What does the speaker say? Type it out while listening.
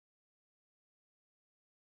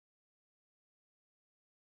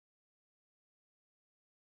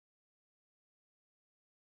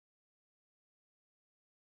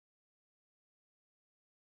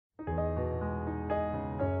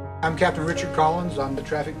I'm Captain Richard Collins. I'm the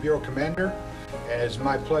Traffic Bureau Commander, and it's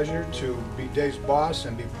my pleasure to be Dave's boss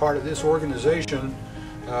and be part of this organization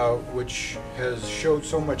which has showed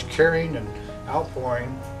so much caring and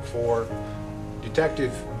outpouring for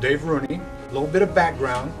Detective Dave Rooney. A little bit of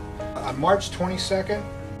background. On March 22nd,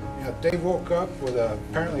 Dave woke up with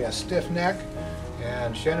apparently a stiff neck,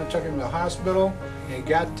 and Shannon took him to the hospital, and he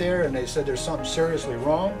got there and they said there's something seriously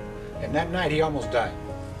wrong, and that night he almost died.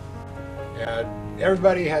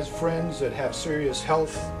 Everybody has friends that have serious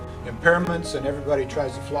health impairments, and everybody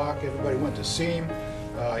tries to flock. Everybody went to see him.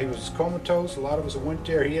 He was comatose. A lot of us went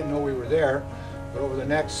there. He didn't know we were there. But over the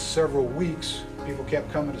next several weeks, people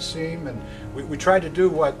kept coming to see him, and we tried to do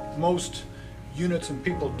what most units and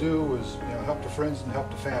people do, is help the friends and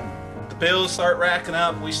help the family. The bills start racking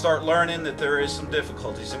up. We start learning that there is some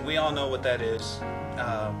difficulties, and we all know what that is.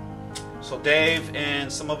 So Dave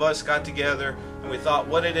and some of us got together and we thought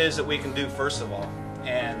what it is that we can do first of all.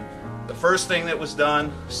 And the first thing that was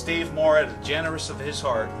done, Steve Moore, out of the generous of his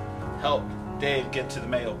heart, helped Dave get to the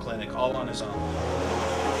Mayo Clinic all on his own.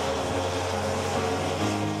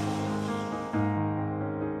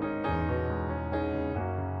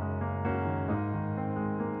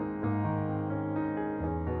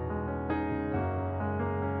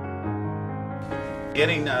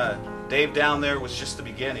 Getting Dave down there was just the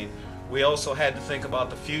beginning. We also had to think about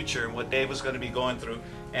the future and what Dave was going to be going through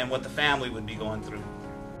and what the family would be going through.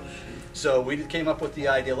 So we came up with the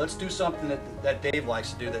idea, let's do something that Dave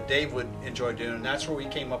likes to do, that Dave would enjoy doing, and that's where we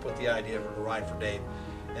came up with the idea of a ride for Dave.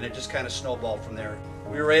 And it just kind of snowballed from there.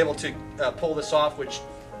 We were able to pull this off, which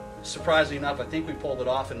surprisingly enough, I think we pulled it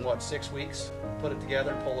off in what, 6 weeks? Put it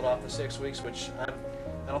together and pulled it off in 6 weeks, which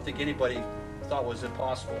I don't think anybody thought was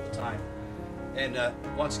impossible at the time. And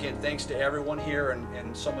once again, thanks to everyone here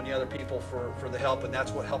and so many other people for the help, and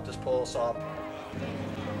that's what helped us pull this off.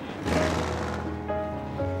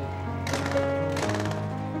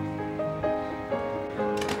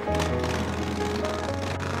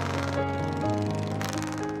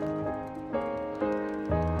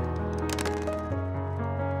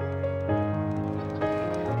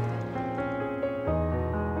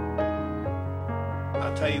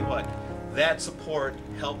 I'll tell you what, that support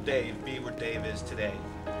helped Dave be where Dave is today,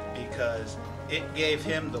 because it gave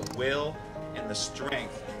him the will and the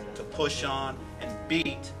strength to push on and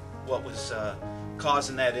beat what was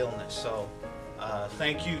causing that illness. So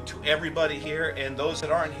thank you to everybody here, and those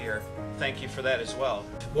that aren't here, thank you for that as well.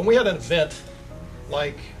 When we had an event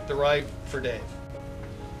like the Ride for Dave,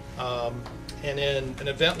 and in an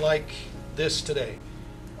event like this today,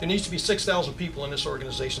 there needs to be 6,000 people in this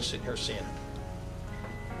organization sitting here seeing it,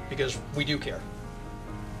 because we do care.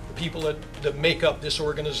 The people that make up this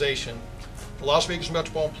organization, the Las Vegas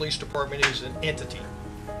Metropolitan Police Department is an entity.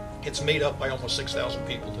 It's made up by almost 6,000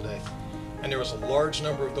 people today. And there was a large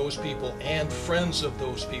number of those people and friends of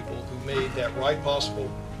those people who made that ride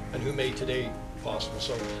possible and who made today possible.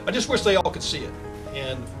 So I just wish they all could see it.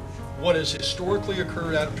 And what has historically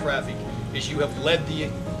occurred out of traffic is you have led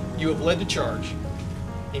the charge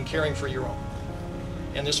in caring for your own.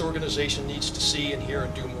 And this organization needs to see and hear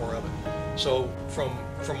and do more of it. So from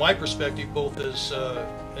my perspective, both as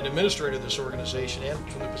an administrator of this organization and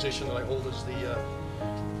from the position that I hold as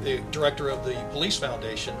the director of the Police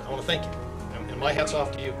Foundation, I want to thank you. And my hat's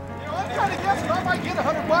off to you. I'm trying to guess if I might get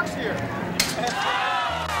 $100 here.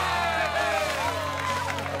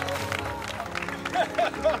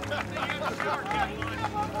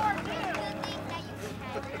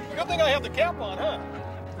 Good thing I have the cap on, huh?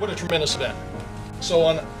 What a tremendous event. So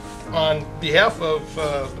on behalf of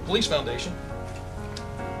the Police Foundation,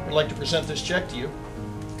 I'd like to present this check to you.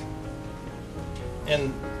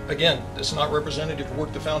 And again, it's not representative of the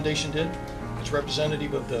work the foundation did. It's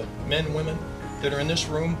representative of the men and women that are in this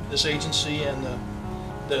room, this agency, and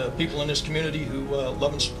the people in this community who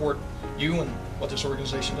love and support you and what this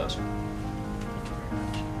organization does.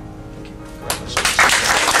 Thank you. Congratulations.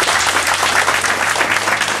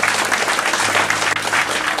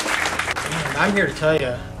 I'm here to tell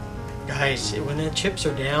you, guys, when the chips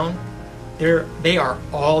are down, they are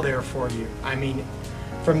all there for you. I mean,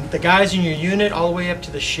 from the guys in your unit all the way up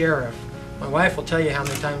to the sheriff. My wife will tell you how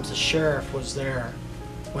many times the sheriff was there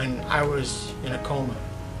when I was in a coma.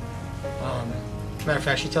 Matter of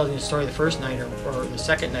fact, she tells me the story the first night or the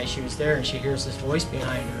second night she was there, and she hears this voice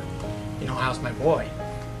behind her, how's my boy?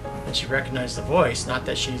 And she recognized the voice, not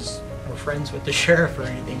that we're friends with the sheriff or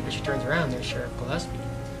anything, but she turns around, there's Sheriff Gillespie.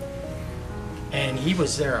 And he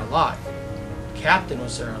was there a lot. Captain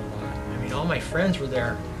was there a lot. I mean, all my friends were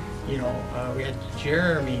there. We had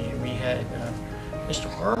Jeremy, and we had Mr.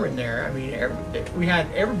 Harmon there. I mean,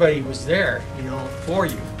 everybody was there, for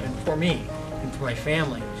you and for me and for my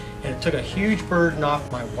family. and it took a huge burden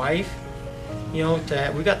off my wife. You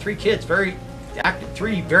know, we got 3 kids, very active,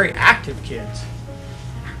 3 very active kids,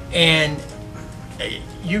 and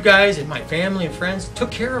you guys and my family and friends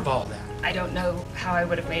took care of all that. I don't know how I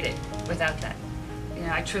would have made it without that. You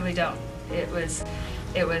know, I truly don't. It was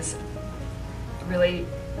really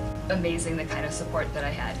amazing, the kind of support that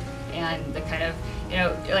I had, and the kind of, you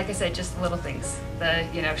know, like I said, just the little things, the,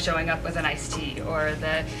 you know, showing up with an iced tea, or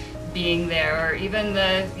the being there, or even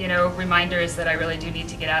the, you know, reminders that I really do need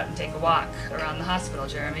to get out and take a walk around the hospital,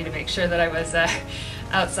 Jeremy, to make sure that I was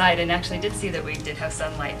outside, and actually did see that we did have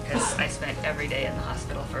sunlight, because I spent every day in the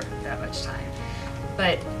hospital for that much time.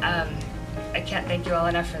 But I can't thank you all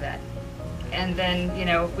enough for that. And then, you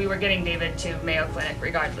know, we were getting David to Mayo Clinic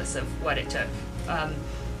regardless of what it took.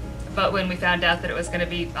 But when we found out that it was going to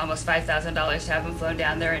be almost $5,000 to have him flown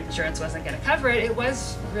down there, insurance wasn't going to cover it, it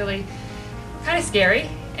was really kind of scary.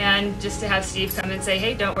 And just to have Steve come and say,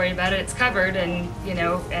 hey, don't worry about it, it's covered, and, you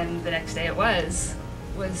know, and the next day it was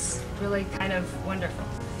really kind of wonderful.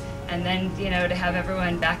 And then, you know, to have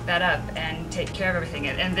everyone back that up and take care of everything.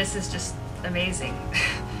 And this is just amazing.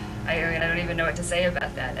 I mean, I don't even know what to say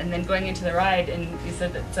about that. And then going into the ride, and you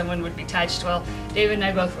said that someone would be touched. Well, David and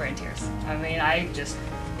I both were in tears. I mean, I just,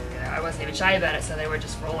 you know, I wasn't even shy about it, so they were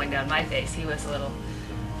just rolling down my face. He was a little,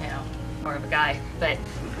 you know, more of a guy. But,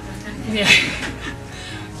 yeah.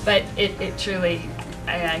 But it truly,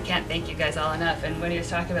 I can't thank you guys all enough. And when he was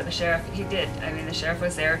talking about the sheriff, he did. I mean, the sheriff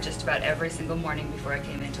was there just about every single morning before I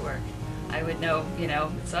came into work. I would know, you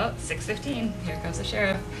know, so 6:15, here comes the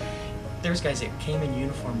sheriff. There's guys that came in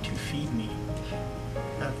uniform to feed me.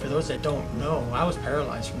 For those that don't know, I was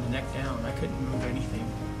paralyzed from the neck down. I couldn't move anything.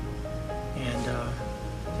 And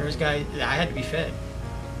there's guys, I had to be fed.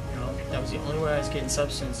 You know, that was the only way I was getting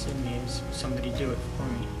substance in me, is somebody do it for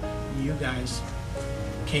me. And you guys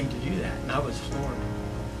came to do that, and I was floored.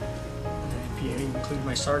 And if you include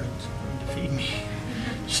my sergeants to feed me.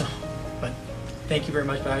 So, but thank you very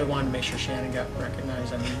much. But I wanted to make sure Shannon got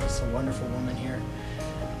recognized. I mean, it's a wonderful woman here.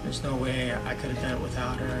 There's no way I could have done it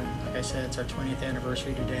without her. And like I said, it's our 20th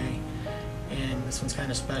anniversary today. And this one's kind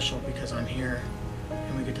of special because I'm here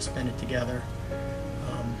and we get to spend it together.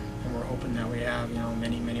 And we're hoping that we have, you know,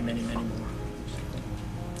 many, many, many, many more. So,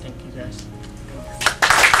 thank you guys.